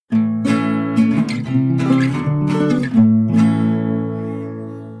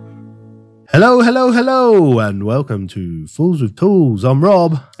hello, and welcome to Fools with Tools. I'm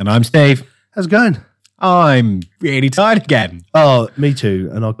Rob. And I'm Steve. How's it going? I'm really tired again. Oh, me too.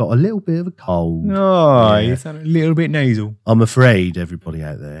 And I've got a little bit of a cold. Oh, you sound a little bit nasal. I'm afraid, everybody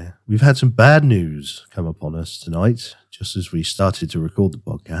out there, we've had some bad news come upon us tonight, just as we started to record the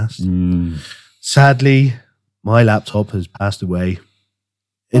podcast. Sadly, my laptop has passed away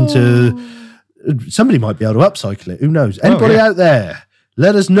into... Somebody might be able to upcycle it. Who knows? Anybody out there,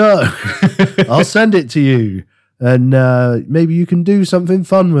 let us know. I'll send it to you. And maybe you can do something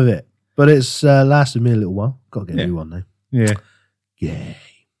fun with it. But it's lasted me a little while. Got to get a new one now. Yeah.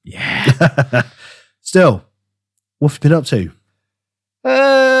 Yeah. Still, what have you been up to?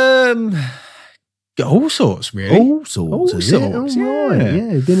 All sorts, really. All sorts. All sorts. Right.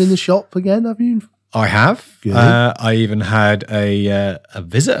 Yeah. Been in the shop again, have you? I have. Good. I even had a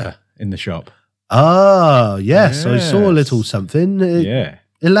visitor in the shop. Ah, yes. I Yes. saw a little something. Yeah.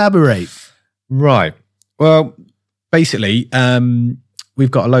 Elaborate. Right. Well, basically,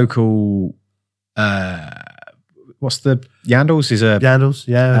 we've got a local. What's the Yandles? Is a Candles,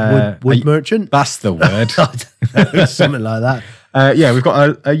 yeah. Wood merchant. That's the word. Something like that. Yeah, we've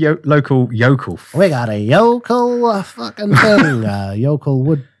got a local yokel. We got a yokel fucking thing. Yokel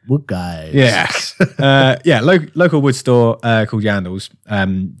wood guys. Yes. Local wood store called Yandles.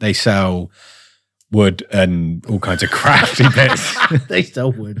 They sell wood and all kinds of crafty bits. They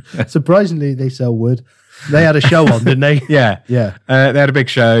sell wood. Surprisingly, they sell wood. They had a show on, didn't they? Yeah. Yeah. They had a big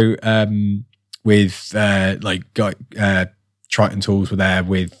show with Triton Tools were there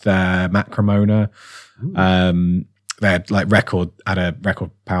with Matt Cremona. They had record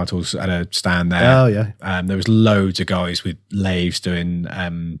power tools at a stand there. Oh, yeah. There was loads of guys with lathes doing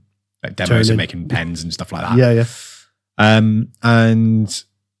demos and making pens and stuff like that. Yeah, yeah. And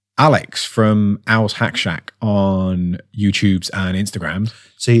Alex from Owl's Hack Shack on YouTube's and Instagram.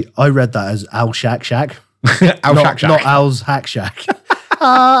 See, I read that as Owl Shack Shack. Owl Shack Shack. Not Owl's Hack Shack.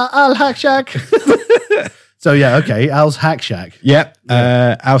 Owl Hack Shack. So, yeah, okay. Owl's Hack Shack. Yeah.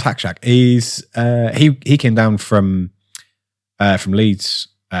 Owl's Hack Shack. He's he came down from Leeds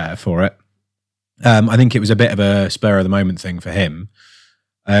for it. I think it was a bit of a spur of the moment thing for him.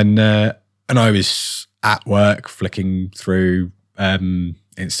 And I was at work flicking through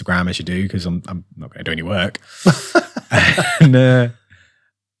Instagram as you do, because I'm not going to do any work.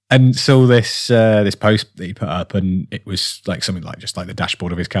 and saw this post that he put up, and it was like something like just like the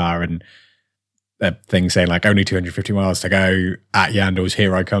dashboard of his car and a thing saying like only 250 miles to go at Yandles,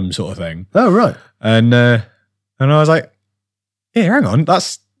 here I come, sort of thing. Oh, right. And I was like, yeah, hang on,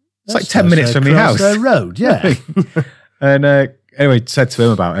 that's like 10 minutes from my house. Road, yeah. And anyway, said to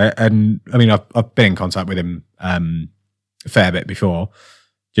him about it, and I mean, I've been in contact with him a fair bit before,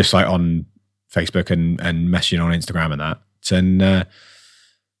 just like on Facebook and messaging on Instagram and that.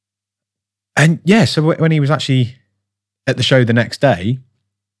 And yeah, so when he was actually at the show the next day,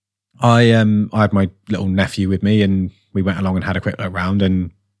 I had my little nephew with me, and we went along and had a quick look around,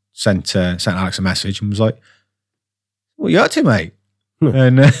 and sent Alex a message and was like, "What are you up to, mate?"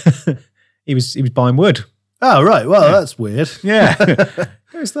 And he was buying wood. Oh, right. Well, that's weird. Yeah.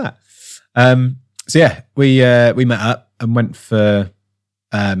 Who's that? So yeah, we met up and went for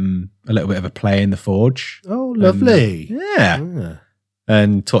a little bit of a play in the forge. Oh, lovely. Yeah.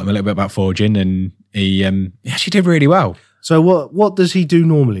 And taught him a little bit about forging, and he actually did really well. So what does he do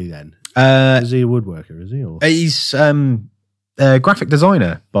normally then? Is he a woodworker, is he? Or? He's a graphic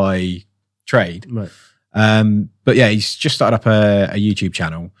designer by trade. Right. But yeah, he's just started up a YouTube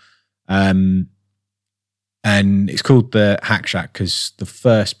channel. And it's called the Hack Shack because the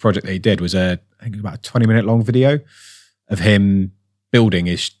first project that he did was I think it was about a 20-minute long video of him building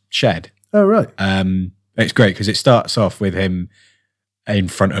his shed. Oh, right. It's great because it starts off with him in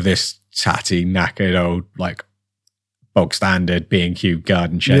front of this tatty, knackered old, like bog standard B&Q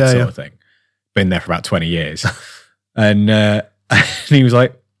garden shed sort of thing. Been there for about 20 years. And he was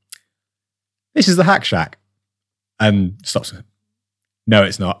like, "This is the Hack Shack." And stops it. No,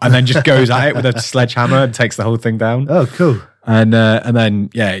 it's not. And then just goes at it with a sledgehammer and takes the whole thing down. Oh, cool. And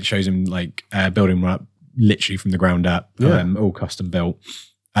then, yeah, it shows him like building up literally from the ground up, all custom built.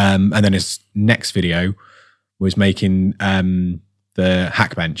 And then his next video was making the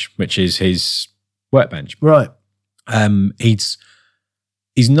hack bench, which is his workbench. Right. He's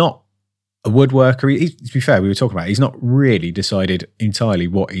not a woodworker. To be fair, we were talking about it, he's not really decided entirely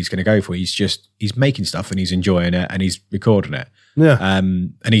what he's going to go for. He's making stuff and he's enjoying it and he's recording it. Yeah.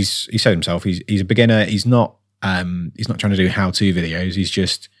 And he said himself, he's a beginner. He's not trying to do how-to videos. He's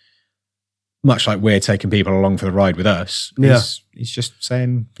just much like we're taking people along for the ride with us. Yeah. He's just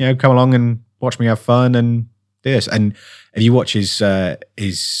saying, come along and watch me have fun and do this. And if you watch his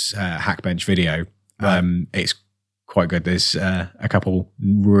Hackbench video, it's quite good. There's a couple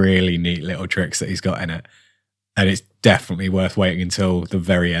really neat little tricks that he's got in it. And it's definitely worth waiting until the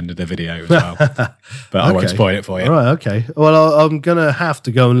very end of the video as well. But I won't spoil it for you. All right, okay. Well, I'm going to have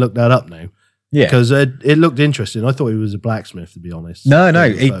to go and look that up now. Yeah. Because it looked interesting. I thought he was a blacksmith, to be honest. No.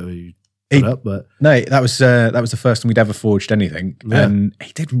 That was the first time we'd ever forged anything. Yeah. And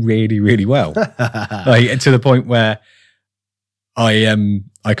he did really, really well. Like, to the point where I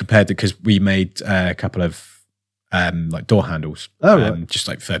compared it because we made a couple of like door handles. Oh, right. Just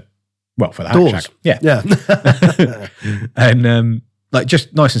like for the Doors. Hack Shack. Yeah. Yeah. And like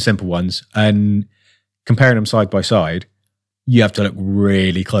just nice and simple ones. And comparing them side by side, you have to look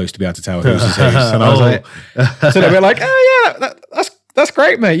really close to be able to tell whose is whose. And I was like, so they were like, oh yeah, that's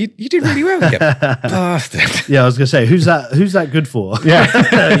great, mate. You did really well. Bastard. Yeah, I was gonna say, who's that good for?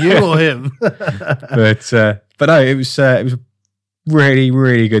 Yeah. You or him? But no, it was a really,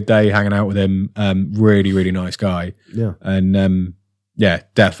 really good day hanging out with him. Really, really nice guy. Yeah. And yeah,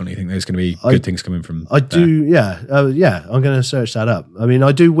 definitely think there's going to be good things coming from I there. do, yeah. I'm going to search that up. I mean,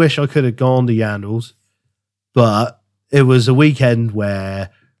 I do wish I could have gone to Yandles, but it was a weekend where,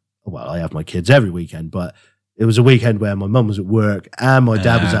 well, I have my kids every weekend, but it was a weekend where my mum was at work and my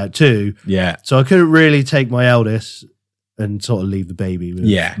dad was out too. Yeah. So I couldn't really take my eldest and sort of leave the baby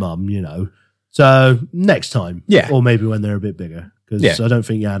with mum, you know. So next time. Yeah. Or maybe when they're a bit bigger, because I don't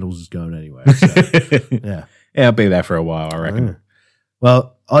think Yandles is going anywhere. So, yeah. Yeah, I'll be there for a while, I reckon. Yeah.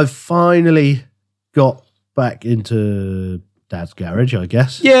 Well, I've finally got back into Dad's garage, I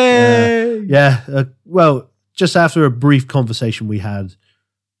guess. Yay! Well, just after a brief conversation we had,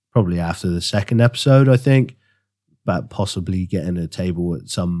 probably after the second episode, I think, about possibly getting a table at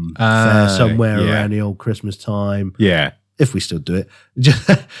some fair somewhere around the old Christmas time. Yeah. If we still do it.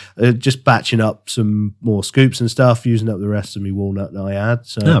 Just batching up some more scoops and stuff, using up the rest of my walnut that I had.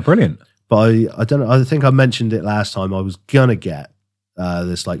 So, brilliant. But I don't know. I think I mentioned it last time. I was going to get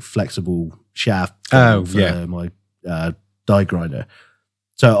this like flexible shaft for my die grinder.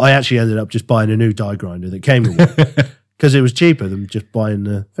 So I actually ended up just buying a new die grinder that came with it because it was cheaper than just buying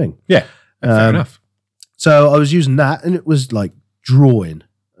the thing. Yeah, fair enough. So I was using that and it was like drawing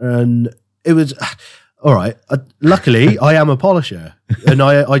and it was all right. Luckily, I am a polisher and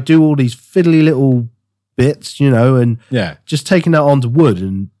I do all these fiddly little bits, you know, and just taking that onto wood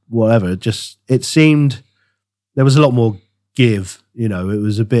and whatever, it seemed there was a lot more give, you know, it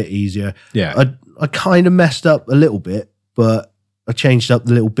was a bit easier. Yeah. I kind of messed up a little bit, but I changed up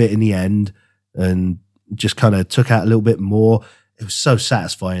the little bit in the end and just kind of took out a little bit more. It was so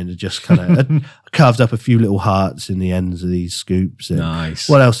satisfying to just kind of, I carved up a few little hearts in the ends of these scoops. And nice.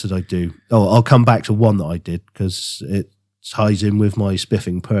 What else did I do? Oh, I'll come back to one that I did because it ties in with my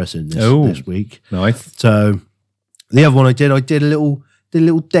spiffing person this week. Nice. So the other one I did a little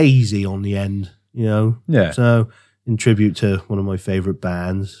daisy on the end, you know? Yeah. So in tribute to one of my favourite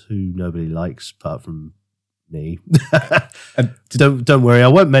bands who nobody likes apart from me. Don't worry, I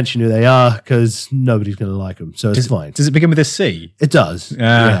won't mention who they are because nobody's going to like them, so it's fine. Does it begin with a C? It does.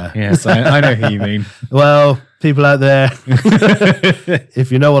 Yes, I know who you mean. Well, people out there,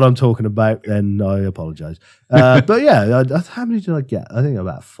 if you know what I'm talking about, then I apologise. But yeah, how many did I get? I think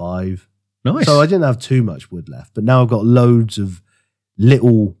about 5. Nice. So I didn't have too much wood left, but now I've got loads of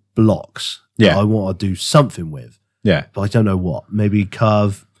little blocks that I want to do something with. Yeah. But I don't know what. Maybe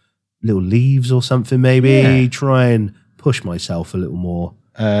carve little leaves or something, maybe. Try and push myself a little more.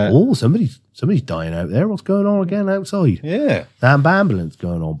 Somebody's dying out there. What's going on again outside? Yeah. Damn ambulance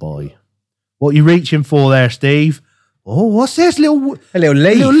going on by. What are you reaching for there, Steve? Oh, what's this? A little leaf. A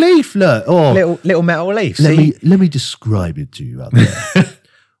little leaf, look. Oh, little metal leaf. Let me describe it to you out there.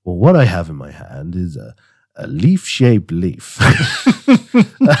 Well, what I have in my hand is a leaf-shaped leaf.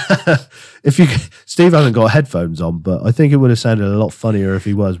 Steve hasn't got headphones on, but I think it would have sounded a lot funnier if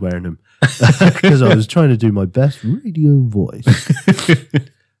he was wearing them because I was trying to do my best radio voice.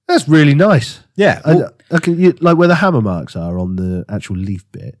 That's really nice. Yeah, like where the hammer marks are on the actual leaf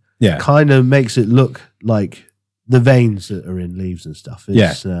bit. Yeah, kind of makes it look like the veins that are in leaves and stuff.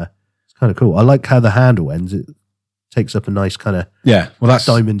 It's kind of cool. I like how the handle ends. It takes up a nice kind of that's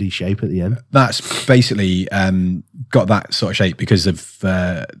diamondy shape at the end. That's basically got that sort of shape because of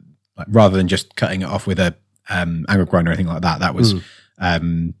rather than just cutting it off with a angle grinder or anything like that. That was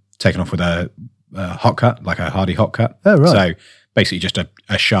taken off with a hot cut, like a Hardy hot cut. Oh, right. So basically just a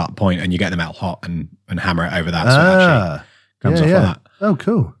sharp point, and you get the metal hot and hammer it over that. So it actually comes off like that. Oh,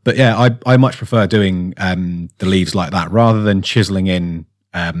 cool. But yeah, I much prefer doing the leaves like that rather than chiseling in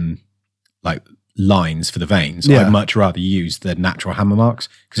like lines for the veins. I'd much rather use the natural hammer marks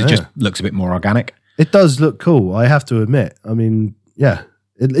because it just looks a bit more organic. It does look cool, I have to admit. I mean, yeah.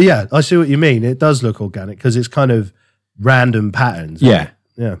 I see what you mean. It does look organic because it's kind of random patterns. Yeah.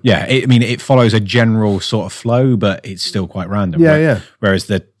 Yeah. Yeah. It follows a general sort of flow, but it's still quite random. Yeah, right? yeah. Whereas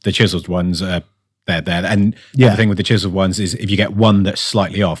the chiseled ones are they're there. And the other thing with the chiseled ones is if you get one that's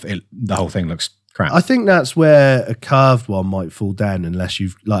slightly off, the whole thing looks crap. I think that's where a carved one might fall down unless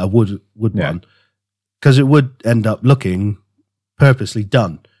you've like a wood one, because it would end up looking purposely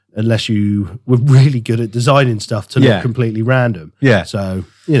done unless you were really good at designing stuff to look completely random. Yeah. So,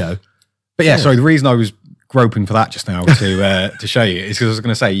 you know. But yeah, sorry, the reason I was groping for that just now to show you is because I was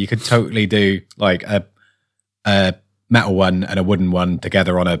going to say you could totally do like a metal one and a wooden one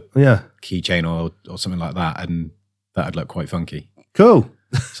together on a keychain or something like that, and that'd look quite funky. Cool.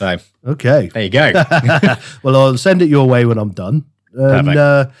 So okay, there you go. Well, I'll send it your way when I'm done,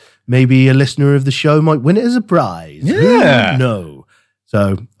 and maybe a listener of the show might win it as a prize. Yeah, no.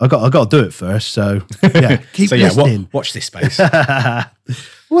 So I got to do it first. So yeah, keep listening. Watch this space.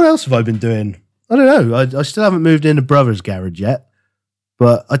 What else have I been doing? I don't know. I still haven't moved into Brother's garage yet,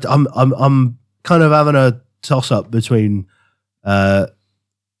 but I'm kind of having a toss up between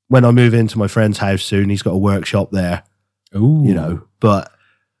when I move into my friend's house soon. He's got a workshop there. Ooh. You know, but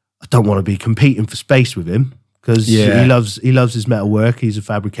I don't want to be competing for space with him because he loves his metal work. He's a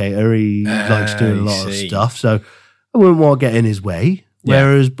fabricator. He likes doing a lot of stuff. So I wouldn't want to get in his way.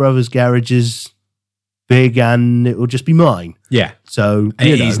 Whereas Brother's garage is big and it will just be mine. Yeah. So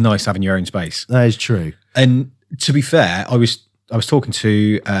it is nice having your own space. That is true. And to be fair, I was talking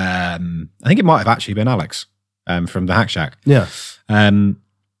to I think it might have actually been Alex from the Hack Shack. Yeah.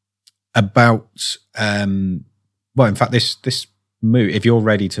 About well, in fact, this move, if you're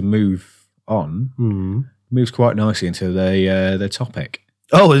ready to move on, moves quite nicely into the topic.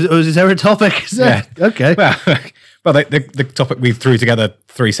 Oh, is there a topic? Yeah. Okay. Well, the topic we threw together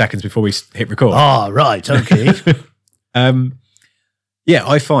 3 seconds before we hit record. Ah, right. Okay. Yeah,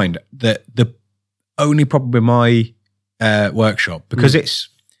 I find that the only problem with my workshop, because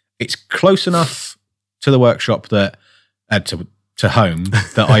it's close enough to the workshop that to home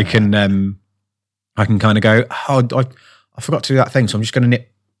that I can kind of go, oh, I forgot to do that thing, so I'm just going to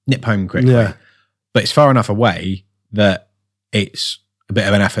nip home quickly. Yeah. But it's far enough away that it's a bit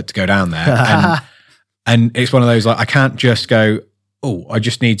of an effort to go down there. And it's one of those, like, I can't just go, oh, I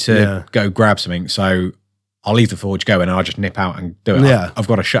just need to go grab something. So I'll leave the forge going and I'll just nip out and do it. Yeah. I've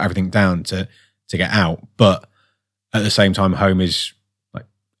got to shut everything down to get out. But at the same time, home is like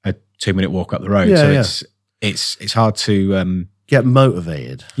a 2-minute walk up the road. Yeah, so it's hard to get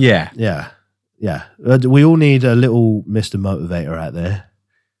motivated. Yeah. Yeah. Yeah. We all need a little Mr. Motivator out there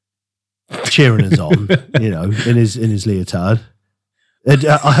cheering us on, you know, in his leotard.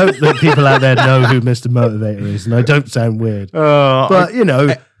 I hope that people out there know who Mr. Motivator is, and I don't sound weird. But, you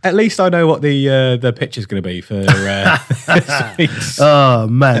know... At least I know what the picture's going to be for this week's Oh,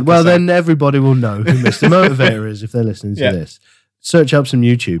 man. episode. Well, then everybody will know who Mr. Motivator is if they're listening to this. Search up some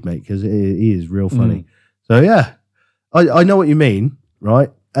YouTube, mate, because he is real funny. So, yeah, I know what you mean,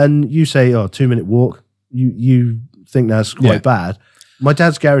 right? And you say, 2-minute walk. You think that's quite bad. My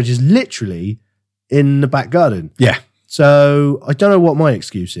dad's garage is literally in the back garden. Yeah. So I don't know what my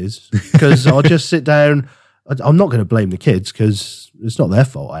excuse is, because I'll just sit down. I'm not going to blame the kids because it's not their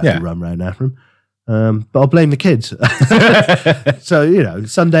fault I have to run around after them. But I'll blame the kids. So, you know,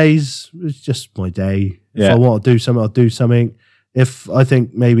 Sundays, it's just my day. If I want to do something, I'll do something. If I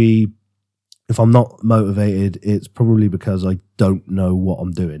think maybe if I'm not motivated, it's probably because I don't know what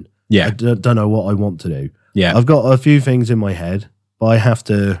I'm doing. Yeah. I don't know what I want to do. Yeah. I've got a few things in my head, but I have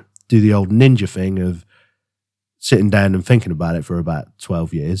to do the old ninja thing of sitting down and thinking about it for about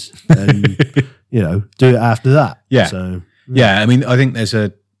 12 years and, you know, do it after that. Yeah. So, yeah. I mean, I think there's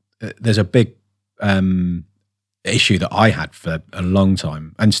a big issue that I had for a long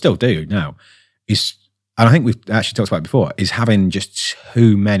time and still do now is, and I think we've actually talked about it before, is having just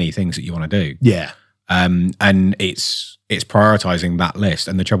too many things that you want to do. Yeah. And it's prioritizing that list.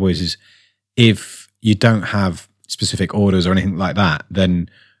 And the trouble is if you don't have specific orders or anything like that, then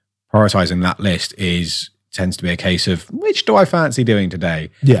prioritizing that list tends to be a case of which do I fancy doing today?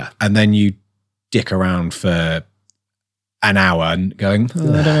 Yeah. And then you dick around for an hour and going,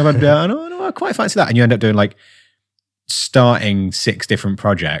 I don't know if I quite fancy that. And you end up doing like starting 6 different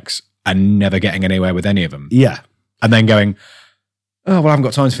projects and never getting anywhere with any of them. Yeah. And then going, oh, well, I haven't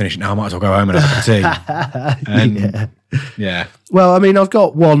got time to finish it now. I might as well go home and have a cup of tea. And yeah. Well, I mean, I've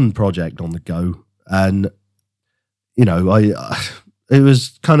got one project on the go and, you know, it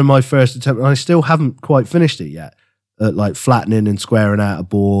was kind of my first attempt, and I still haven't quite finished it yet. Like flattening and squaring out a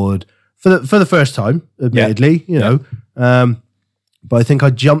board for the first time, admittedly, you know. But I think I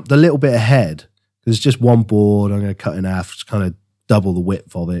jumped a little bit ahead Because it's just one board. I'm going to cut in half, just kind of double the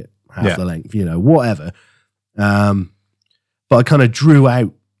width of it, half the length, whatever. But I kind of drew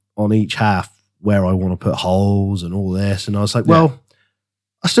out on each half where I want to put holes and all this. And I was like, well,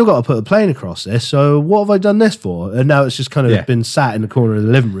 I still got to put a plane across this. So what have I done this for? And now it's just kind of been sat in the corner of the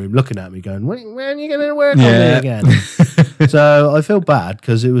living room looking at me going, when are you going to work on it again? So I feel bad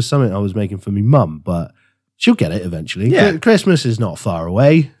because it was something I was making for my mum, but she'll get it eventually. Yeah. Christmas is not far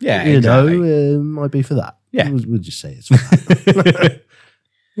away. Yeah, exactly. Might be for that. Yeah. We'll just say it's for that.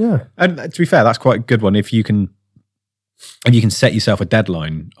 Yeah. And to be fair, that's quite a good one if you can set yourself a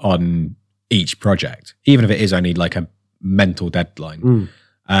deadline on each project, even if it is only like a mental deadline,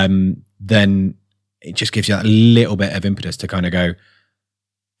 then it just gives you that little bit of impetus to kind of go,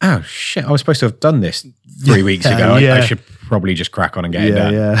 oh shit, I was supposed to have done this 3 weeks ago. I should probably just crack on and get it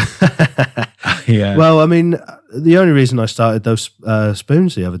done. Yeah. Well, I mean, the only reason I started those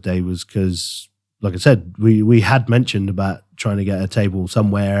spoons the other day was because, like I said, we had mentioned about trying to get a table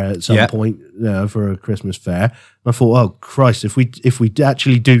somewhere at some point, for a Christmas fair. And I thought, oh Christ, if we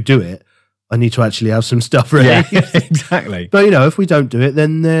actually do it, I need to actually have some stuff ready. Yeah, exactly. But if we don't do it,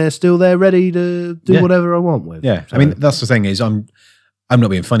 then they're still there ready to do whatever I want with. Yeah. So, I mean, that's the thing is I'm not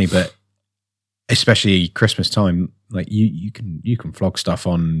being funny, but especially Christmas time, like you can flog stuff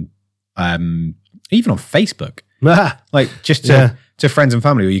on even on Facebook. Like just to friends and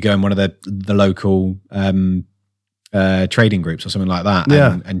family, or you go in one of the local trading groups or something like that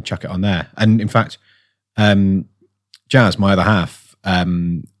and chuck it on there. And in fact, Jazz, my other half,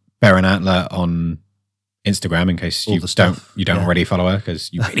 Bear and Antler on Instagram, in case you don't already follow her,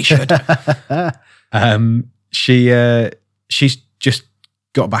 because you really should. She's just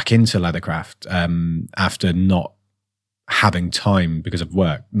got back into leathercraft after not having time because of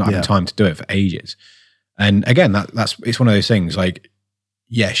work, not having time to do it for ages. And again, it's one of those things like,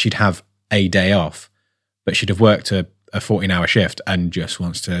 she'd have a day off, but she'd have worked a 14-hour shift and just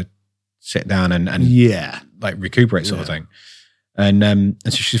wants to sit down and like recuperate sort of thing. And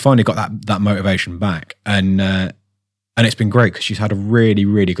so she's finally got that motivation back, and it's been great because she's had a really,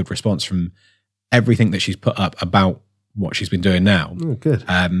 really good response from everything that she's put up about what she's been doing now. Oh, good.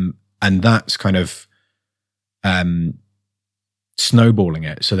 And that's kind of snowballing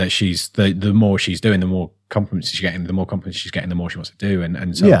it, so that she's the more she's doing, the more compliments she's getting, the more she wants to do,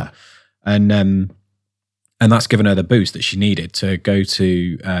 and so on. And that's given her the boost that she needed to go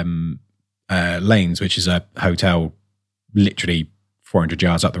to Lanes, which is a hotel literally 400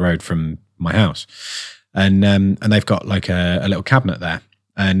 yards up the road from my house, and they've got like a little cabinet there,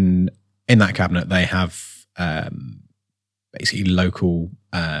 and in that cabinet they have basically local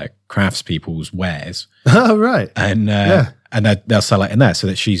craftspeople's wares. Oh, right. And they'll sell it in there, so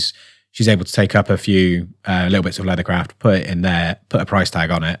that she's able to take up a few little bits of leathercraft, put it in there, put a price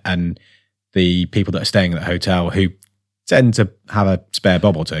tag on it, and the people that are staying at the hotel, who tend to have a spare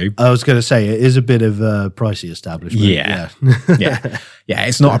bob or two. I was going to say, it is a bit of a pricey establishment. Yeah.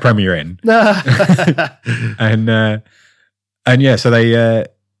 It's not a Premier Inn. And so they,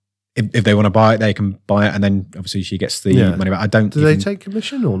 if they want to buy it, they can buy it, and then obviously she gets the money back. Do they take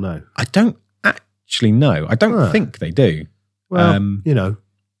commission or no? I don't actually know. I don't think they do. Well,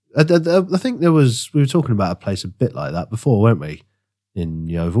 I think we were talking about a place a bit like that before, weren't we? In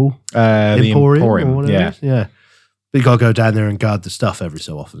Yeovil, Emporium or whatever it is. Yeah. But you got to go down there and guard the stuff every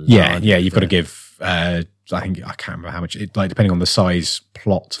so often. You've got to give. I can't remember how much. Depending on the size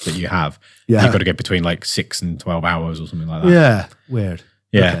plot that you have, you've got to give between like 6 and 12 hours or something like that. Yeah, weird.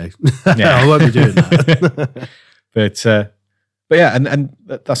 Yeah, okay. I won't be doing that. but and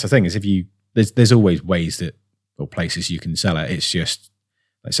that's the thing is, there's always ways or places you can sell it. It's just,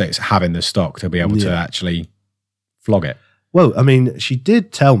 let's say, it's having the stock to be able to actually flog it. Well, I mean, she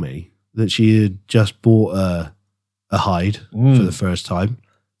did tell me that she had just bought a hide for the first time.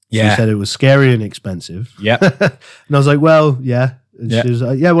 She said it was scary and expensive. Yeah. And I was like, well, yeah. And she was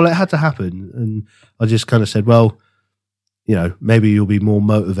like, well, it had to happen. And I just kind of said, well, maybe you'll be more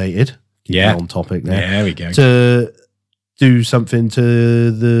motivated. On topic there. Yeah, there we go. To do something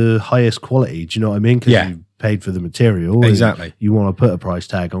to the highest quality. Do you know what I mean? Because you paid for the material. Exactly. You want to put a price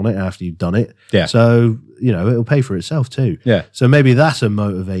tag on it after you've done it. Yeah. So, it'll pay for itself too. Yeah. So maybe that's a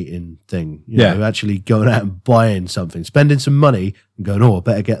motivating thing. You know, actually going out and buying something, spending some money and going, I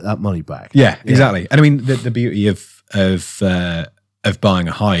better get that money back. Yeah, exactly. And I mean, the beauty of buying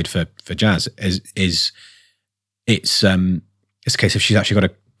a hide for Jazz is it's a case of she's actually got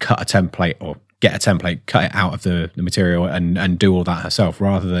to cut a template or get a template, cut it out of the material and do all that herself,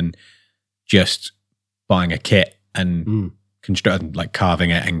 rather than just buying a kit and constructing, like carving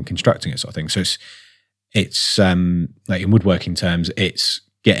it and constructing it sort of thing. So it's like in woodworking terms, it's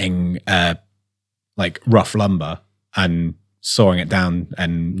getting a like rough lumber and sawing it down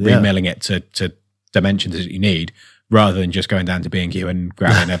and remilling it to dimensions that you need, rather than just going down to B&Q and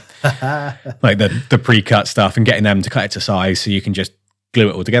grabbing like the pre-cut stuff and getting them to cut it to size so you can just glue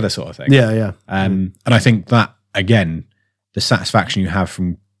it all together, sort of thing. Yeah. And I think that, again, the satisfaction you have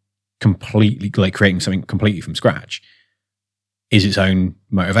from completely like creating something completely from scratch is its own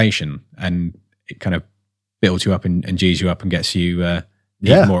motivation, and it kind of builds you up and G's you up and gets you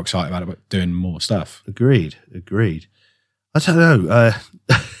even more excited about doing more stuff. Agreed. I don't know.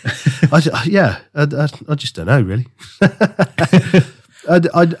 I just don't know, really.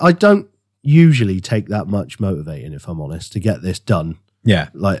 I don't usually take that much motivating, if I'm honest, to get this done. Yeah.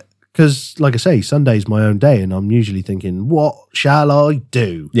 Because, like I say, Sunday's my own day, and I'm usually thinking, what shall I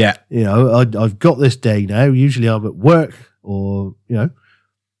do? Yeah. I've got this day now. Usually I'm at work or,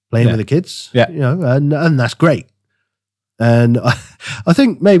 playing with the kids. Yeah. And that's great. And I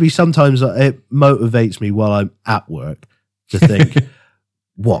think maybe sometimes it motivates me while I'm at work to think,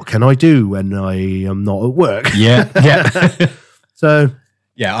 what can I do when I am not at work? Yeah. So,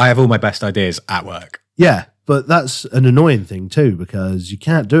 yeah, I have all my best ideas at work. Yeah, but that's an annoying thing too, because you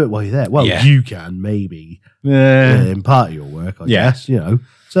can't do it while you're there. Well, you can maybe in part of your work, I guess. So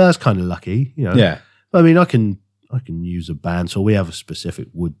that's kind of lucky. Yeah. I mean, I can use a bandsaw. We have a specific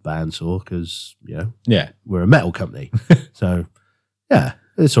wood bandsaw because we're a metal company. So yeah,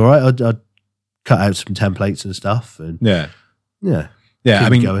 it's all right. I'd cut out some templates and stuff, and yeah. I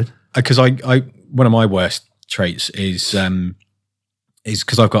mean, because I one of my worst traits is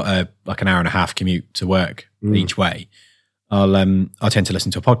because I've got an hour and a half commute to work each way. I tend to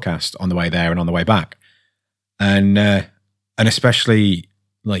listen to a podcast on the way there and on the way back, and especially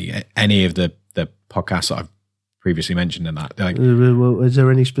like any of the podcasts that I've previously mentioned in that. Like, is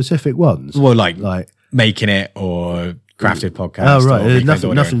there any specific ones? Well, like Making It or Crafted Podcast. Oh right,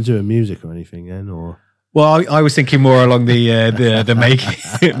 nothing to do with music or anything then, or. Well, I was thinking more along the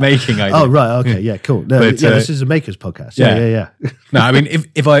making idea. Oh right, okay, yeah, cool. No, but, this is a makers podcast. Yeah. No, I mean,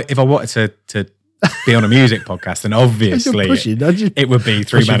 if I wanted to be on a music podcast, then obviously it would be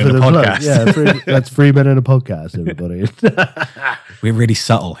Three Men in a Podcast. Yeah, that's 3 Men in a Podcast, everybody. We're really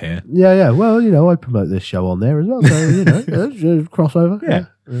subtle here. Yeah. Well, I promote this show on there as well, so crossover. Yeah.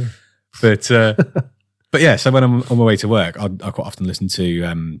 But yeah, so when I'm on my way to work, I quite often listen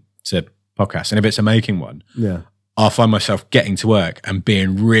to podcasts, and if it's a making one, I'll find myself getting to work and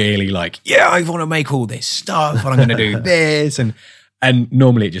being really like, I want to make all this stuff, and I'm going to do this, and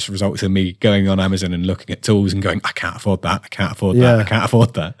normally it just results in me going on Amazon and looking at tools and going, I can't afford that, I can't afford that, I can't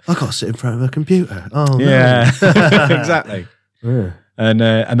afford that. I've got to sit in front of a computer. Oh yeah, exactly. Yeah. And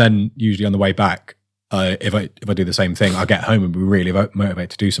then usually on the way back, if I do the same thing, I get home and be really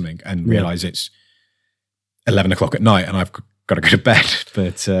motivated to do something and realise it's 11 o'clock at night and I've got to go to bed.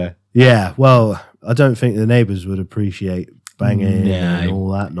 But yeah, well, I don't think the neighbours would appreciate banging and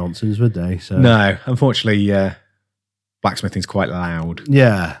all that nonsense, would they? So no, unfortunately, blacksmithing's quite loud.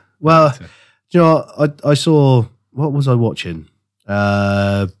 Yeah. Well, do you know what? I saw, what was I watching?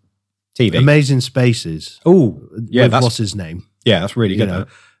 TV. Amazing Spaces. Oh, yeah. What's his name? Yeah, that's really good.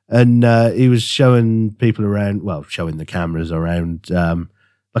 And he was showing people around, showing the cameras around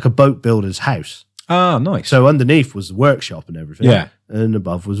like a boat builder's house. Ah, nice. So underneath was the workshop and everything. Yeah. And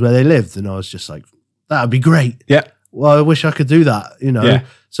above was where they lived. And I was just like, that would be great. Yeah. Well, I wish I could do that, Yeah.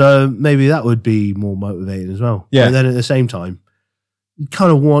 So maybe that would be more motivating as well. Yeah. But then at the same time, you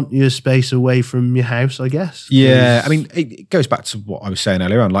kind of want your space away from your house, I guess. Yeah. I mean, it goes back to what I was saying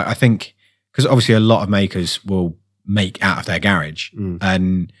earlier on. Like, I think, because obviously a lot of makers will make out of their garage.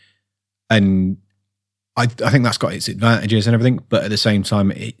 And I think that's got its advantages and everything. But at the same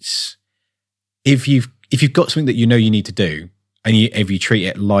time, it's, if you've got something that you need to do, and if you treat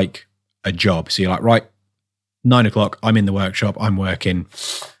it like a job, so you're like, right, 9 o'clock, I'm in the workshop, I'm working.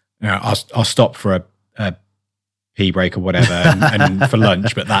 I'll stop for a pee break or whatever, and for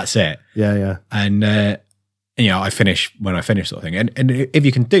lunch, but that's it. Yeah. And I finish when I finish, sort of thing. And if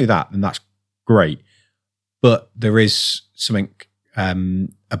you can do that, then that's great. But there is something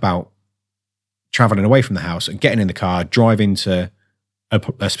about traveling away from the house and getting in the car, driving to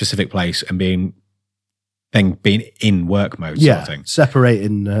a specific place, and being in work mode, sort of thing.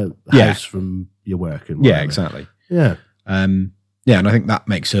 Separating the house from your work and whatever. Yeah, exactly. Yeah. And I think that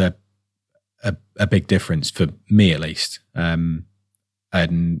makes a big difference for me, at least. And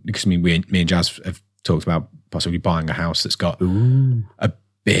because me and Jazz have talked about possibly buying a house that's got a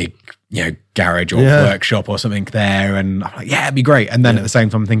big, garage or workshop or something there, and I'm like, it'd be great. And then at the same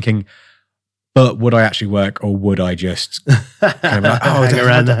time, I'm thinking, but would I actually work, or would I just kind of hang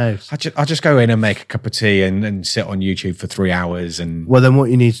around the house? I'll just go in and make a cup of tea and sit on YouTube for 3 hours. And well, then what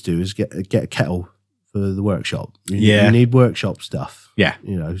you need to do is get a kettle for the workshop. Yeah. You need workshop stuff. Yeah.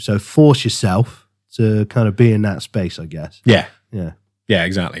 So force yourself to kind of be in that space, I guess. Yeah. Yeah. Yeah,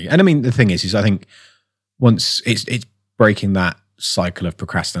 exactly. And I mean, the thing is I think once it's breaking that cycle of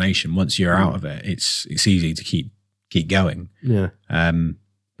procrastination, once you're out of it, it's easy to keep going. Yeah.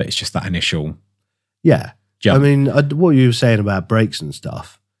 But it's just that initial Yeah. jump. I mean, what you were saying about breaks and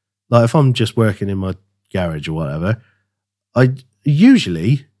stuff, like if I'm just working in my garage or whatever, I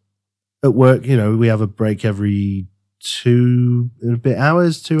usually at work, we have a break every 2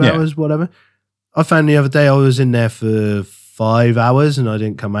 hours, whatever. I found the other day I was in there for 5 hours and I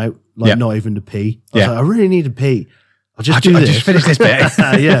didn't come out, not even to pee. I was like, I really need to pee. I'll just do this. Just finish this bit.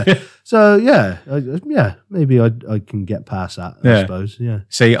 Yeah. So maybe I can get past that, I suppose. Yeah.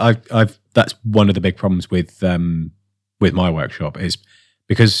 See, I've that's one of the big problems with my workshop is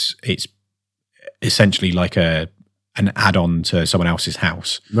because it's essentially like an add-on to someone else's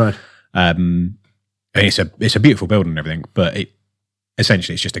house. Right. And it's a beautiful building and everything, but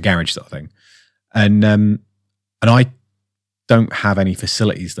essentially it's just a garage sort of thing. And I don't have any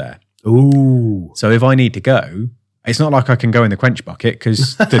facilities there. Ooh. So if I need to go, it's not like I can go in the quench bucket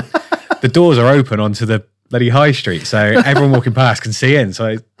because the doors are open onto the bloody high street. So everyone walking past can see in.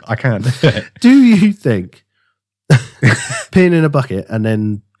 So I can't do it. Do you think peeing in a bucket and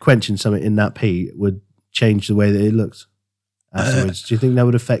then quenching something in that pee would change the way that it looks afterwards? Do you think that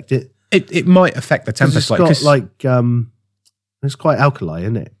would affect it? It might affect the temper slightly. It's quite alkali,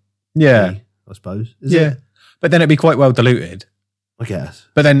 isn't it? Yeah. Pee, I suppose. Is it? But then it'd be quite well diluted. I guess.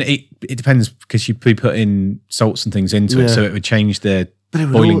 But then it depends because you'd be putting salts and things into it, so it would change the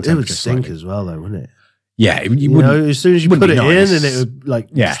boiling temperature. It would stink slightly as well, though, wouldn't it? Yeah, you wouldn't. As soon as you put it nice. in, and it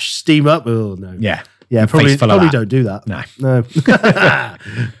would steam up. Oh no. Yeah, yeah. Probably don't do that. No.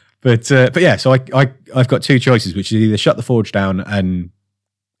 But yeah. So I've got two choices, which is either shut the forge down and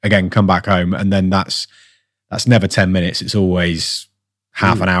again come back home, and then that's never 10 minutes. It's always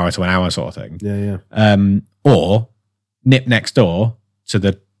half an hour to an hour sort of thing. Yeah. Or nip next door to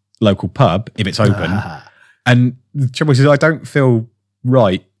the local pub if it's open. And the trouble is I don't feel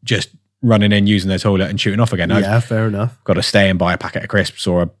right just running in, using their toilet and shooting off again. Yeah, fair enough. Got to stay and buy a packet of crisps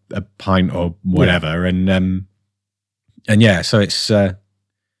or a pint or whatever. And yeah, so it's,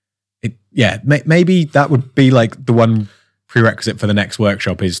 maybe that would be like the one prerequisite for the next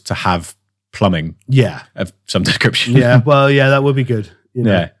workshop is to have plumbing. Yeah. Of some description. Yeah. Well, yeah, that would be good.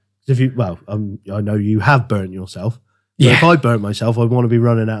 Yeah. If I know you have burnt yourself. So Yeah. if I burnt myself, I'd want to be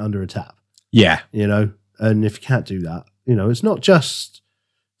running out under a tap. Yeah. And if you can't do that, it's not just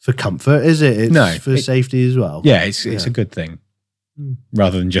for comfort, is it? It's for safety as well. Yeah, it's a good thing.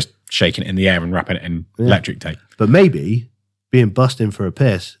 Rather than just shaking it in the air and wrapping it in electric tape. But maybe being busting for a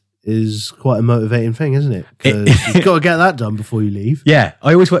piss is quite a motivating thing, isn't it? Because you've got to get that done before you leave. Yeah,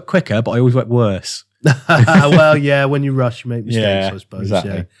 I always work quicker, but I always work worse. Well, yeah, when you rush, you make mistakes, I suppose.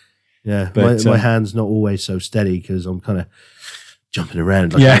 Exactly. Yeah. But, my hand's not always so steady because I'm kind of jumping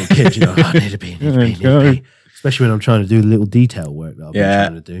around like a little kid, I need to pee. Especially when I'm trying to do the little detail work that I've been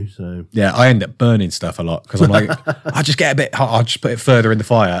trying to do. So yeah, I end up burning stuff a lot because I'm like, I just get a bit hot. I'll just put it further in the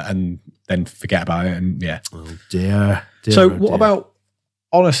fire and then forget about it. And yeah. Oh dear. So what about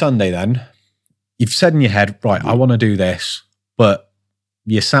on a Sunday then? You've said in your head, right, I want to do this, but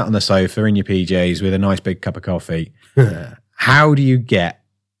you're sat on the sofa in your PJs with a nice big cup of coffee. How do you get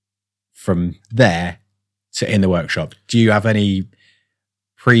from there to in the workshop? Do you have any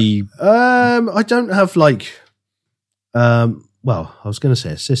I don't have well, I was going to say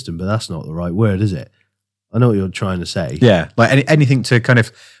a system, but that's not the right word, is it? I know what you're trying to say. Yeah, like anything to kind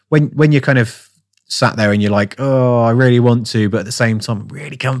of when you're kind of sat there and you're like, oh, I really want to, but at the same time,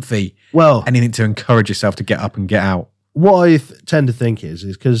 really comfy. Well, anything to encourage yourself to get up and get out. What I tend to think is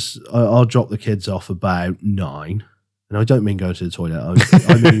because I'll drop the kids off about 9, and I don't mean going to the toilet.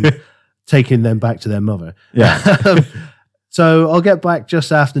 I mean taking them back to their mother. Yeah. So I'll get back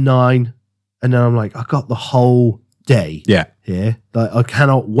just after 9, and then I'm like, I got the whole day here. Like I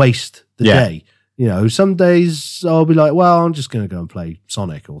cannot waste the day. Some days I'll be like, well, I'm just going to go and play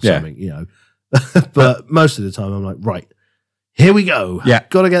Sonic or something, but most of the time I'm like, right, here we go. Yeah.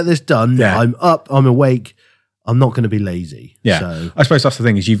 Got to get this done. Yeah. I'm up, I'm awake. I'm not going to be lazy. Yeah. So, I suppose that's the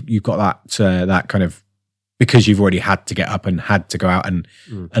thing is you've got that kind of, because you've already had to get up and had to go out and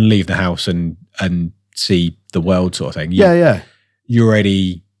leave the house and see the world sort of thing. You're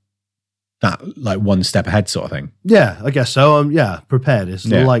already that like one step ahead sort of thing. Yeah, I guess so. I'm prepared. It's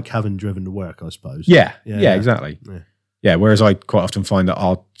like having driven to work, I suppose. Yeah, exactly. Yeah. Whereas I quite often find that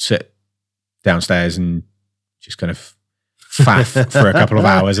I'll sit downstairs and just kind of faff for a couple of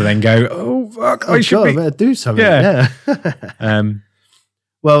hours and then go, oh fuck, I should better do something. Yeah. Yeah.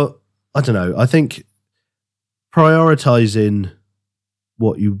 Well, I don't know. I think prioritizing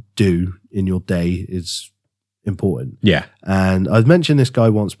what you do in your day is important. Yeah. And I've mentioned this guy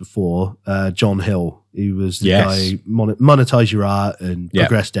once before, John Hill. He was the Yes. guy, monetize your art and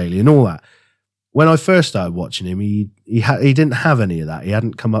progress daily and all that. When I first started watching him, he didn't have any of that. He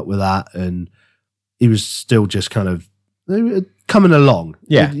hadn't come up with that, and he was still just kind of coming along.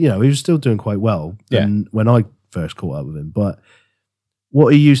 Yeah. He was still doing quite well Yeah. when I first caught up with him. But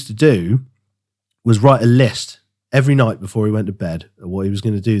what he used to do was write a list every night before he went to bed of what he was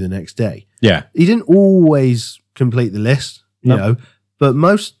going to do the next day. Yeah. He didn't always complete the list, you Nope. know, but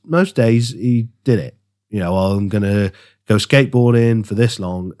most days he did it. I'm going to go skateboarding for this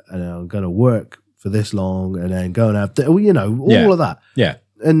long, and I'm going to work for this long, and then go and have, all of that. Yeah.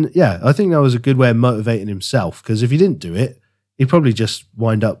 And yeah, I think that was a good way of motivating himself, because if he didn't do it, he'd probably just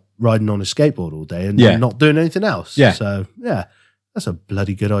wind up riding on his skateboard all day and not doing anything else. Yeah. So yeah, that's a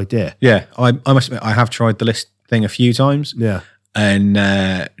bloody good idea. Yeah. I must admit, I have tried the list thing a few times. Yeah. And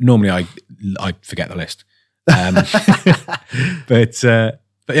normally I forget the list.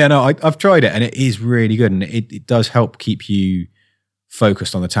 But yeah, no, I've tried it, and it is really good, and it does help keep you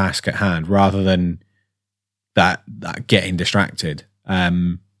focused on the task at hand rather than that getting distracted.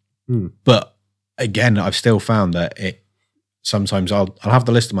 But again, I've still found that sometimes I'll have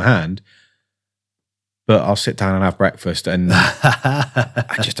the list in my hand, but I'll sit down and have breakfast, and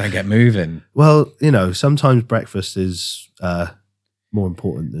I just don't get moving. Well, sometimes breakfast is more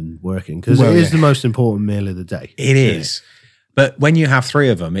important than working, because it is the most important meal of the day. It is. But when you have 3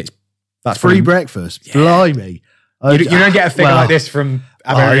 of them, that's free breakfast. Yeah. Blimey. You don't get a figure like this from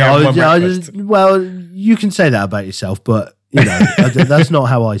having one breakfast. Well, you can say that about yourself, but that's not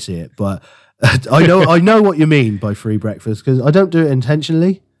how I see it. But I know what you mean by free breakfast, because I don't do it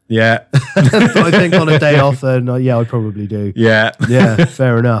intentionally. Yeah. But I think on a day off, then I probably do. Yeah. Yeah,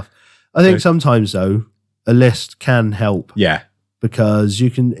 fair enough. I think sometimes, though, a list can help. Yeah. Because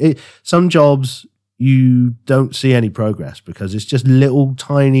some jobs you don't see any progress, because it's just little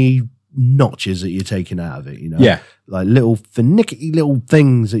tiny notches that you're taking out of it, Yeah. like little finicky little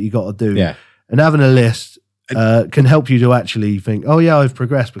things that you got to do. Yeah. And having a list can help you to actually think, oh yeah, I've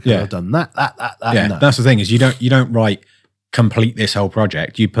progressed because I've done that, Yeah. and that. That's the thing, is you don't write complete this whole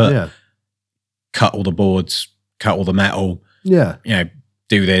project. You put cut all the boards, cut all the metal. Yeah.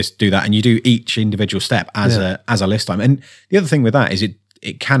 Do this, do that, and you do each individual step as a list time. And the other thing with that is it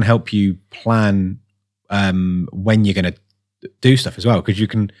can help you plan when you're going to do stuff as well, because you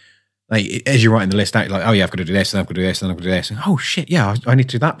can, like, as you're writing the list out, you're like, oh yeah, I've got to do this, and I've got to do this, and I've got to do this, and oh shit, yeah, I need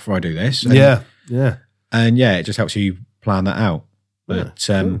to do that before I do this. And, and it just helps you plan that out. But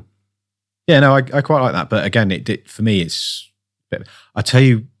cool. I quite like that. But again, for me, it's a bit, I tell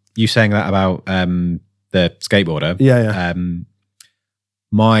you saying that about the skateboarder.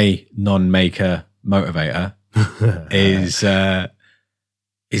 My non-maker motivator is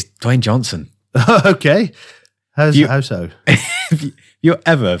Dwayne Johnson. Okay. How so? If you're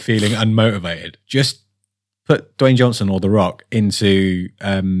ever feeling unmotivated, just put Dwayne Johnson or The Rock into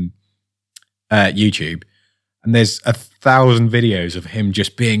YouTube, and there's 1,000 videos of him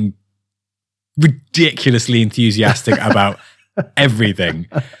just being ridiculously enthusiastic about everything,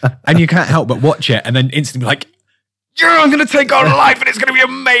 and you can't help but watch it and then instantly be like, yeah, I'm going to take on life and it's going to be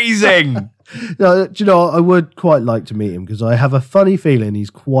amazing. No, do you know, I would quite like to meet him, because I have a funny feeling he's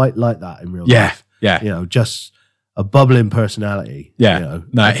quite like that in real life. Yeah. Just a bubbling personality. Yeah.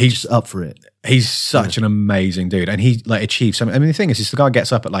 No, he's just up for it. He's such an amazing dude, and he achieved something. I mean, the thing is the guy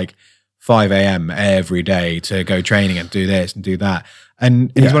gets up at 5 a.m. every day to go training and do this and do that. And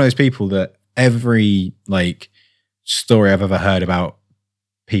he's one of those people that every story I've ever heard about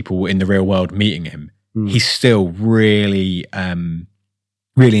people in the real world meeting him, he's still really,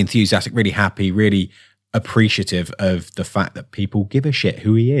 really enthusiastic, really happy, really appreciative of the fact that people give a shit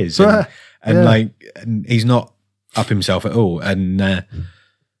who he is. And he's not up himself at all. And I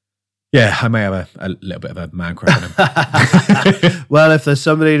may have a little bit of a man crush on him. Well, if there's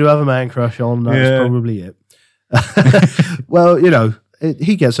somebody to have a man crush on, that's probably it. Well,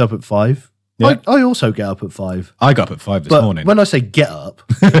 he gets up at 5. Yeah. I also get up at 5. I got up at 5 this morning. When I say get up,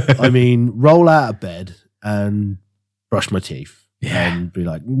 I mean roll out of bed and brush my teeth. Yeah. And be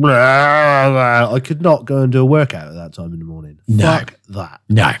like, I could not go and do a workout at that time in the morning. No. Fuck that.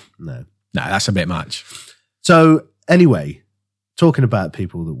 No, that's a bit much. So anyway, talking about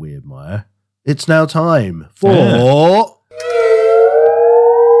people that we admire, it's now time for...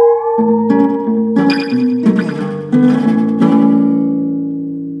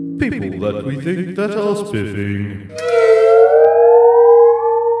 People that we think that are spiffing.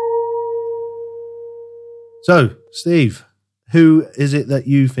 So, Steve, who is it that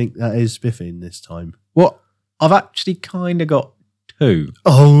you think that is spiffing this time? What I've actually kind of got two.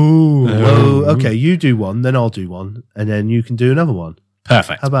 Oh, okay. You do one, then I'll do one, and then you can do another one.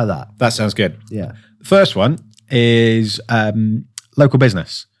 Perfect. How about that? That sounds good. Yeah. The first one is local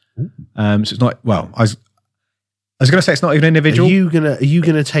business. So it's not, well, I was going to say it's not even individual. Are you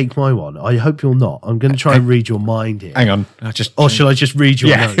gonna take my one? I hope you're not. I'm going to try and read your mind here. Hang on. Or shall I just read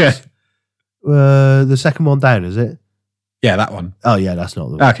your notes? The second one down, is it? Yeah, that one. Oh, yeah, that's not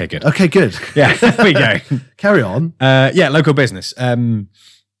the one. Okay, good. Okay, good. Yeah, there we go. Carry on. Yeah, local business.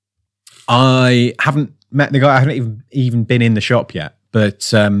 I haven't met the guy. I haven't even been in the shop yet,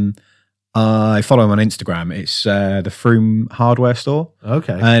 but I follow him on Instagram. It's the Froome hardware store.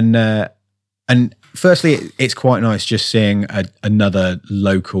 Okay. And firstly, it's quite nice just seeing another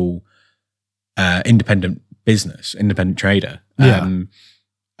local independent business, independent trader,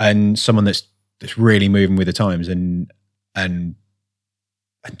 and someone that's really moving with the times and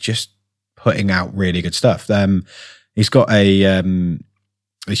just putting out really good stuff. He's got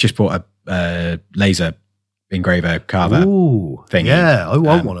he's just bought a laser engraver carver thing. Yeah, I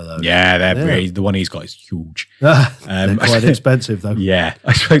want one of those. Yeah, they're really, the one he's got is huge. They're quite expensive though. Yeah,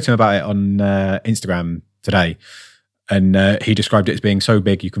 I spoke to him about it on Instagram today, and he described it as being so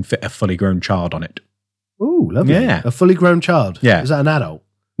big you can fit a fully grown child on it. Ooh, lovely. Yeah. A fully grown child. Yeah. Is that an adult?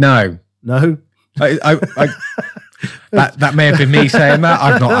 No. I that may have been me saying that.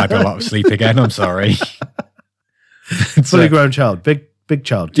 I've not had a lot of sleep again. I'm sorry. Fully grown child, big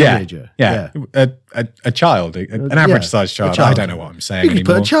child, teenager. Yeah. A child, an average sized child. I don't know what I'm saying You can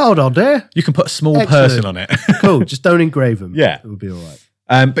anymore. put a child on there. You can put a small person on it. Cool. Just don't engrave them. Yeah. It will be all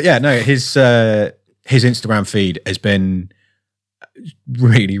right. But yeah, no, his Instagram feed has been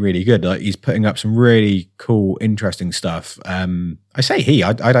really, really good. Like, he's putting up some really cool, interesting stuff. I say he,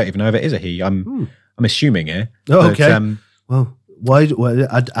 I don't even know if it is a he. I'm assuming here. Oh, okay. Well, why,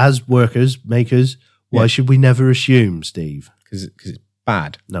 as workers, makers, why should we never assume, Steve? Because it's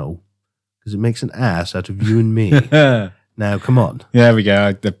bad. No, because it makes an ass out of you and me. Now, come on. There we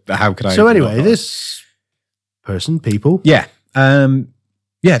go. How could I? So anyway, this people. Yeah. They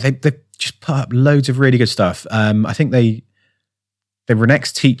just put up loads of really good stuff. I think they were an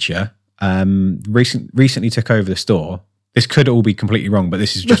ex-teacher, recently took over the store. This could all be completely wrong, but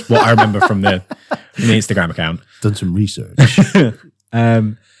this is just what I remember from the Instagram account. Done some research.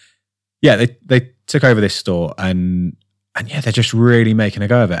 They took over this store and yeah, they're just really making a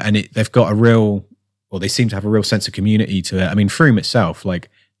go of it. And they've got they seem to have a real sense of community to it. I mean, Froome itself, like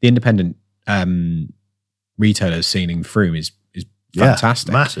the independent retailers scene in Froome is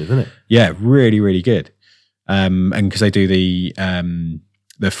fantastic. Massive, isn't it? Yeah, really, really good. And because they do the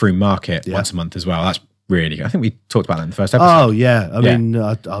Froome market once a month as well. That's really good. I think we talked about that in the first episode. Oh, yeah. I mean,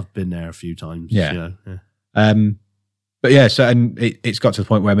 I've been there a few times. Yeah. But yeah, so and it's got to the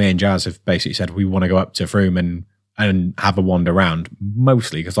point where me and Jazz have basically said we want to go up to Froome and have a wander around,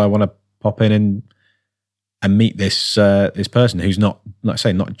 mostly because I want to pop in and meet this person who's not, like I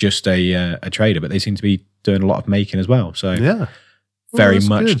say, not just a trader, but they seem to be doing a lot of making as well. So yeah. Very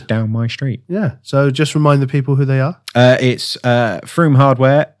much down my street. Yeah. So just remind the people who they are. It's Froome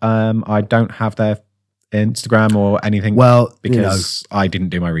Hardware. I don't have their Instagram or anything. Well, because I didn't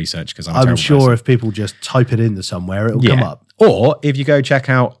do my research because I'm sure if people just type it into somewhere, it'll come up. Or if you go check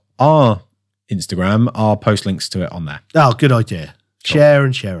out our Instagram, I'll post links to it on there. Oh, good idea. Cool. Share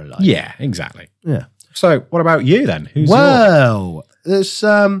and share alike. Yeah, exactly. Yeah. So what about you then? Who's it's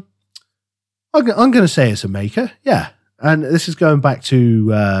I'm going to say it's a maker. Yeah. And this is going back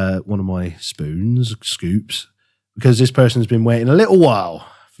to one of my scoops, because this person's been waiting a little while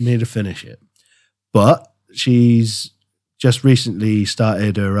for me to finish it. But she's just recently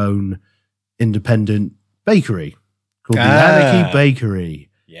started her own independent bakery called the Anarchy Bakery.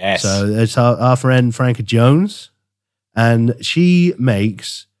 Yes. So it's our friend Franca Jones, and she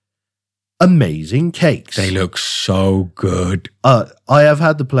makes amazing cakes. They look so good. I have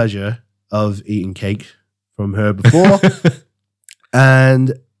had the pleasure of eating cake from her before,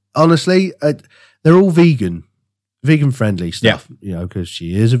 and honestly, they're all vegan friendly stuff. Yeah. Because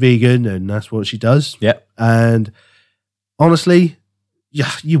she is a vegan and that's what she does. Yeah. And honestly,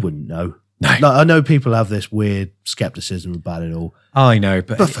 you wouldn't know. No. Like, I know people have this weird skepticism about it all. I know,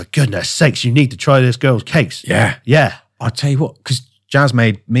 but for goodness sakes, you need to try this girl's cakes. Yeah. Yeah. I'll tell you what, because Jazz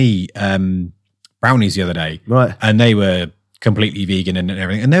made me brownies the other day. Right. And they were completely vegan and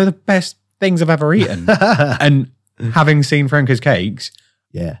everything. And they were the best things I've ever eaten. And having seen Franca's cakes,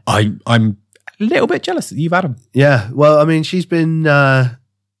 yeah, I'm a little bit jealous that you've had them. Yeah. Well, I mean, she's been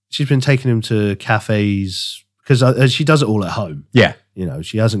taking them to cafes because she does it all at home. Yeah.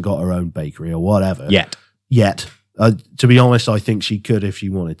 She hasn't got her own bakery or whatever. Yet. To be honest, I think she could if she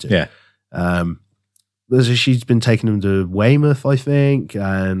wanted to. Yeah. she's been taking them to Weymouth, I think,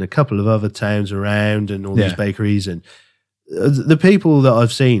 and a couple of other towns around, and all these bakeries. And the people that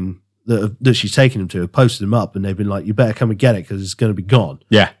I've seen that she's taken them to have posted them up, and they've been like, "You better come and get it because it's going to be gone."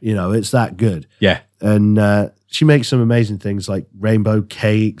 Yeah, it's that good. Yeah, and she makes some amazing things like rainbow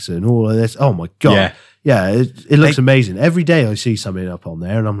cakes and all of this. Oh my god! Yeah, it looks amazing. Every day I see something up on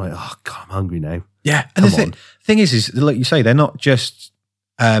there, and I'm like, "Oh god, I'm hungry now." Yeah, and the thing is like you say, they're not just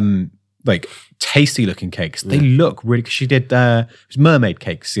like tasty looking cakes. They look really. Cause she did it was mermaid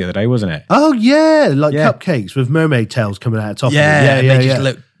cakes the other day, wasn't it? Oh yeah, like cupcakes with mermaid tails coming out of top of it. Yeah, they just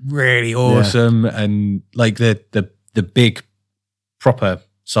look really awesome, and like the big proper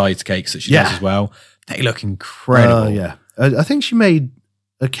sized cakes that she does as well. They look incredible. Yeah, I think she made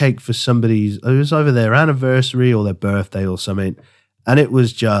a cake for somebody's. It was either their anniversary or their birthday or something, and it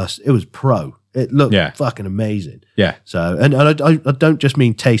was pro. It looked fucking amazing. Yeah. So, and I don't just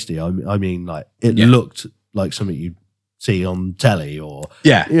mean tasty. I mean like it looked like something you'd see on telly or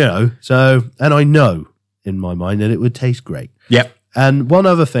So, and I know in my mind that it would taste great. Yep. And one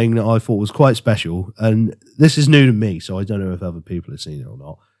other thing that I thought was quite special, and this is new to me, so I don't know if other people have seen it or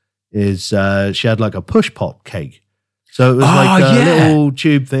not, is she had like a push pop cake. So it was like a little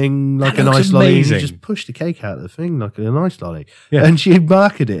tube thing, like an ice lolly. And you just push the cake out of the thing like an ice lolly. Yeah. And she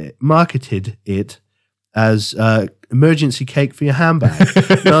marketed it as emergency cake for your handbag.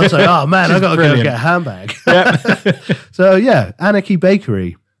 And I was like, oh man, I got to go get a handbag. Yep. So yeah, Anarchy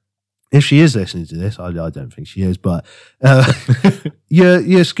Bakery. If she is listening to this, I don't think she is, but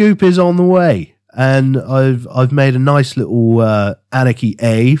your scoop is on the way. And I've made a nice little Anarchy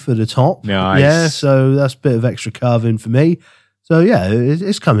A for the top. Nice. Yeah, so that's a bit of extra carving for me. So yeah,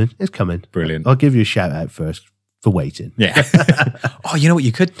 it's coming. It's coming. Brilliant. I'll give you a shout out first for waiting. Yeah. Oh, you know what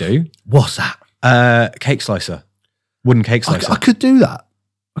you could do? What's that? Cake slicer. Wooden cake slicer. I could do that.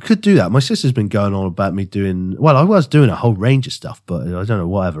 My sister's been going on about me doing, well, I was doing a whole range of stuff, but I don't know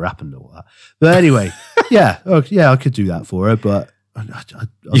whatever happened to all that. But anyway, I could do that for her, but I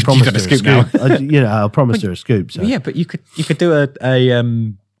promised her a scoop now. I promised her a scoop. So. Yeah, but you could do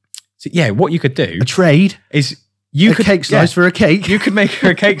what you could do. A trade is a cake slice for a cake. You could make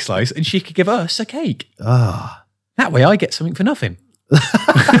her a cake slice and she could give us a cake. Ah. That way I get something for nothing.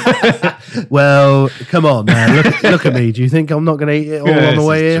 Well, come on, man. Look at me. Do you think I'm not going to eat it all on the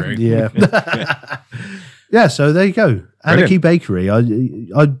way here? True. Yeah. Yeah, so there you go. Anarchy Bakery. I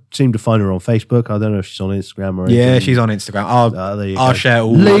seem to find her on Facebook. I don't know if she's on Instagram or anything. Yeah, she's on Instagram. I'll share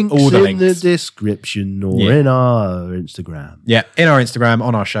all links the links in the description or in our Instagram. Yeah, in our Instagram,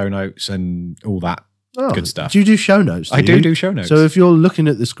 on our show notes and all that good stuff. Do you do show notes? I do show notes. So if you're looking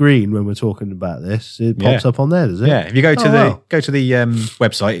at the screen when we're talking about this, it pops up on there, does it? Yeah, if you go to the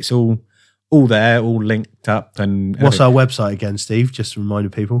website, it's all there, all linked up. And what's our website again, Steve? Just to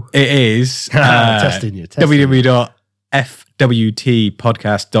remind people. It is testing you.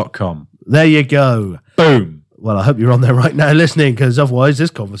 www.fwtpodcast.com. There you go. Boom. Well, I hope you're on there right now listening, because otherwise this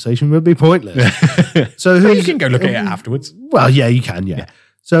conversation would be pointless. So you can go look at it afterwards. Well, yeah, you can. Yeah.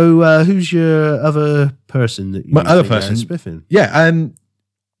 So who's your other person that you? My other person, spiffing? Yeah,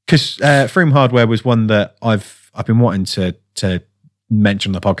 because Froome Hardware was one that I've been wanting to mention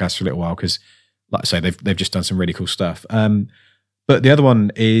on the podcast for a little while, because, like I say, they've just done some really cool stuff. But the other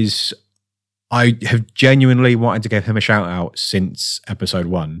one is, I have genuinely wanted to give him a shout out since episode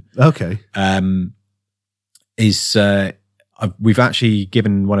 1. Okay. We've actually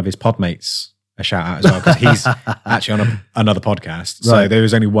given one of his podmates a shout out as well, because he's actually on another podcast. So there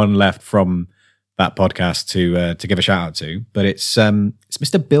is only one left from that podcast to give a shout out to. But it's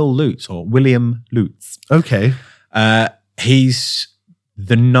Mr. Bill Lutz, or William Lutz. Okay. He's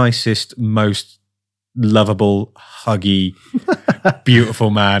the nicest, most lovable, huggy, beautiful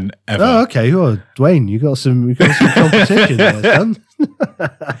man ever. Oh, okay. Well, Dwayne, you got some competition there, son.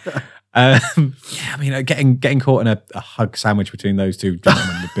 I mean, getting caught in a hug sandwich between those two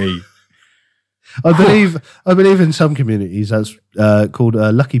gentlemen would be. I believe in some communities that's called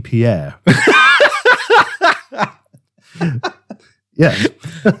Lucky Pierre. Yeah,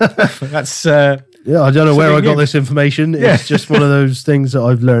 that's. Yeah, I don't know where I got this information. It's just one of those things that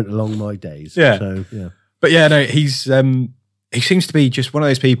I've learned along my days. Yeah. So, yeah. But yeah, no, he seems to be just one of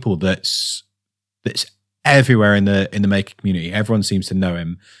those people that's everywhere in the maker community. Everyone seems to know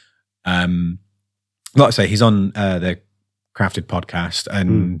him. Like I say, he's on the Crafted podcast,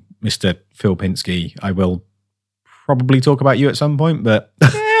 and Mr. Phil Pinsky, I will probably talk about you at some point, but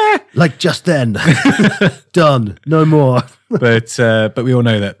like just then. Done. No more. But we all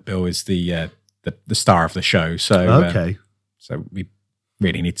know that Bill is the star of the show. So okay. So we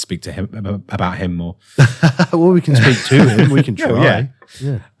really need to speak to him about him more. Well, we can speak to him. We can try.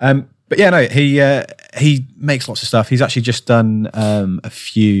 Yeah. But But yeah, no, he makes lots of stuff. He's actually just done a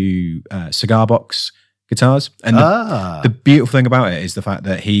few cigar box guitars, and the beautiful thing about it is the fact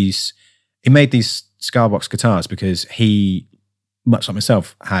that he made these cigar box guitars because he, much like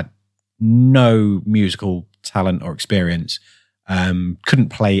myself, had no musical talent or experience, couldn't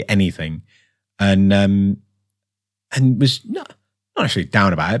play anything, and was not actually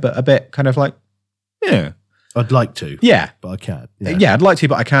down about it, but a bit kind of like, yeah. I'd like to. Yeah. But I can't. Yeah, I'd like to,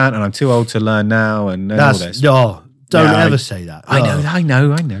 but I can't, and I'm too old to learn now, and all this. Oh, don't ever say that. I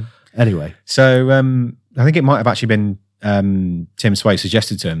know. Anyway. So I think it might have actually been Tim Sway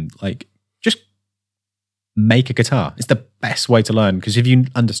suggested to him, like, just make a guitar. It's the best way to learn, because if you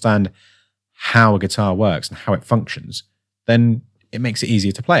understand how a guitar works and how it functions, then it makes it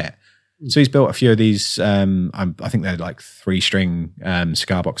easier to play it. So he's built a few of these, I think they're like 3-string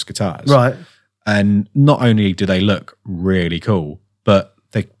cigar box guitars. Right. And not only do they look really cool, but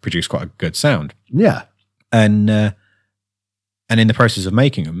they produce quite a good sound. Yeah. And in the process of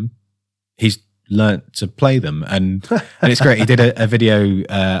making them, he's learnt to play them. And it's great. He did a video,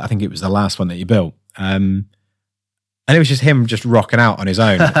 I think it was the last one that he built. And it was just him just rocking out on his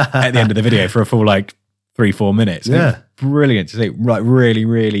own at the end of the video for a full 3-4 minutes. And it was brilliant to see. Like really,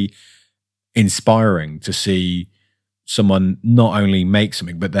 really inspiring to see someone not only make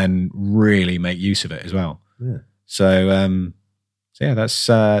something, but then really make use of it as well. Yeah. So yeah, that's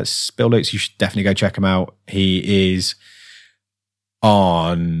Bill Lutz. You should definitely go check him out. He is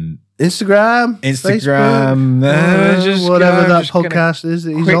on Instagram, just whatever that podcast is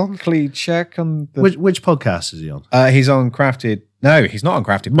that he's on. Quickly check on the which podcast is he on? He's on Crafted. No, he's not on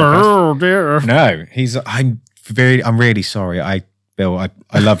Crafted podcast. Oh dear. No, I'm really sorry. Bill, I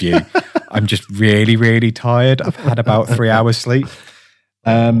love you. I'm just really, really tired. I've had about 3 hours sleep.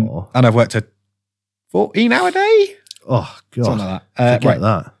 And I've worked a 14-hour day. Oh, God. Something like that. Forget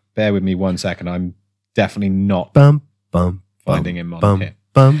that. Bear with me 1 second. I'm definitely not finding him on here.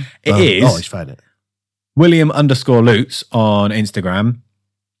 It is. Oh, he's found it. William_Lutz on Instagram.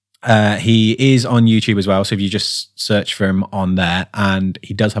 He is on YouTube as well. So if you just search for him on there, and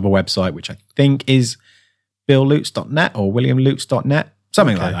he does have a website, which I think is BillLutz.net or WilliamLutz.net.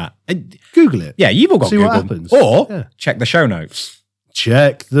 Something like that. Google it. Yeah, you've all got See Google. what happens. Or check the show notes.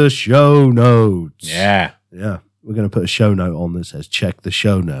 Check the show notes. Yeah. Yeah. We're going to put a show note on that says check the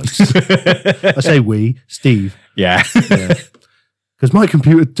show notes. I say we, Steve. Yeah. Because my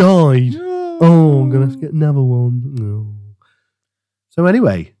computer died. Oh, I'm going to have to get another one. No. So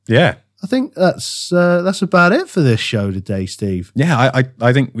anyway. Yeah. I think that's about it for this show today, Steve. Yeah,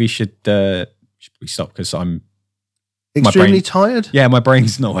 I think we should stop because I'm extremely tired. Yeah, my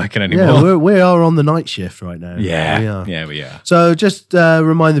brain's not working anymore. Yeah, we are on the night shift right now. Yeah, we are. So just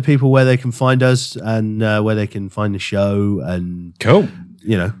remind the people where they can find us and where they can find the show. And cool.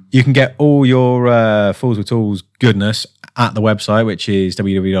 You can get all your Fools with Tools goodness at the website, which is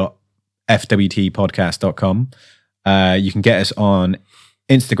www.fwtpodcast.com. You can get us on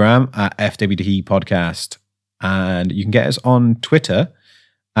Instagram at FWT Podcast, and you can get us on Twitter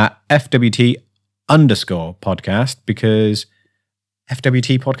at FWT_podcast, because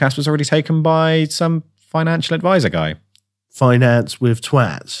FWT Podcast was already taken by some financial advisor guy. Finance with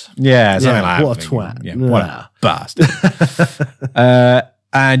twats. Yeah, something like that. What a twat. Yeah, what a bastard.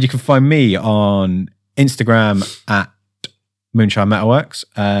 And you can find me on Instagram at Moonshine Metalworks,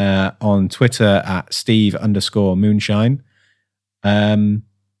 on Twitter at Steve_Moonshine. Or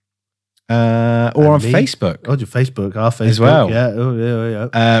on Facebook. Oh, your Facebook, our Facebook as well. Yeah,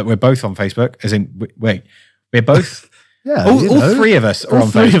 yeah. We're both on Facebook. As in, wait, we're both. Yeah, all 3 of us are on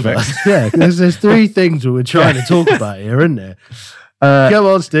Facebook. Yeah, because there's 3 things that we're trying to talk about here, isn't there? Come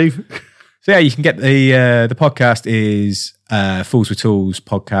on, Steve. So yeah, you can get the podcast is Fools with Tools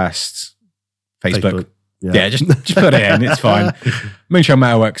podcast Facebook. Yeah, just put it in. It's fine. Moonshine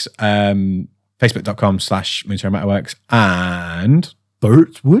Metalworks, Facebook.com/Moonshine Metalworks, and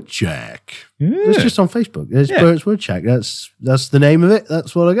Bert's Woodjack. Yeah. It's just on Facebook. It's Bert's Woodjack. That's the name of it.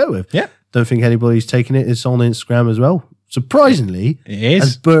 That's what I go with. Yeah. Don't think anybody's taken it. It's on Instagram as well. Surprisingly, it is.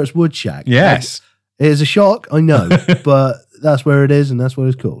 As Bert's Woodjack. Yes. It is a shock, I know, but that's where it is and that's what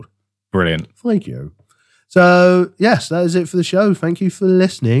it's called. Brilliant. Thank you. So, yes, that is it for the show. Thank you for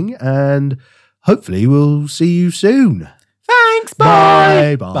listening, and hopefully we'll see you soon. Thanks.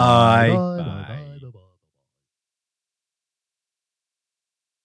 Bye. Bye. Bye.